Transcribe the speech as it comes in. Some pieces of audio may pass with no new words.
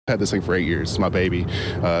Had this thing for 8 years. It's my baby.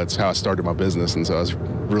 It's how I started my business, and so I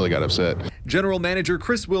really got upset. General Manager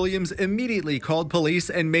Chris Williams immediately called police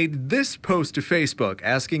and made this post to Facebook,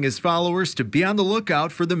 asking his followers to be on the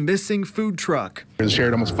lookout for the missing food truck. It was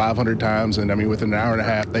shared almost 500 times, and I mean, within an hour and a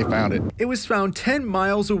half, they found it. It was found 10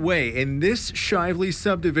 miles away in this Shively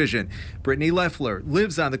subdivision. Brittany Leffler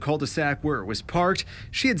lives on the cul-de-sac where it was parked.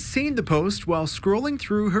 She had seen the post while scrolling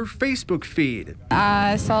through her Facebook feed.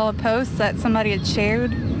 I saw a post that somebody had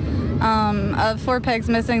shared of 4 Pegs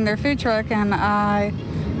missing their food truck, and I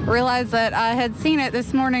realized that I had seen it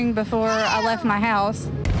this morning before I left my house.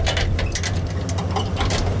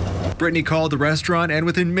 Brittany called the restaurant, and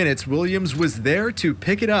within minutes, Williams was there to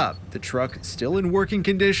pick it up. The truck still in working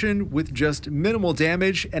condition with just minimal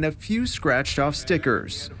damage and a few scratched off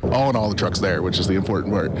stickers. All in all, the truck's there, which is the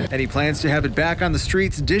important part. And he plans to have it back on the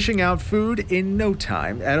streets dishing out food in no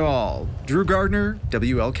time at all. Drew Gardner,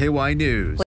 WLKY News.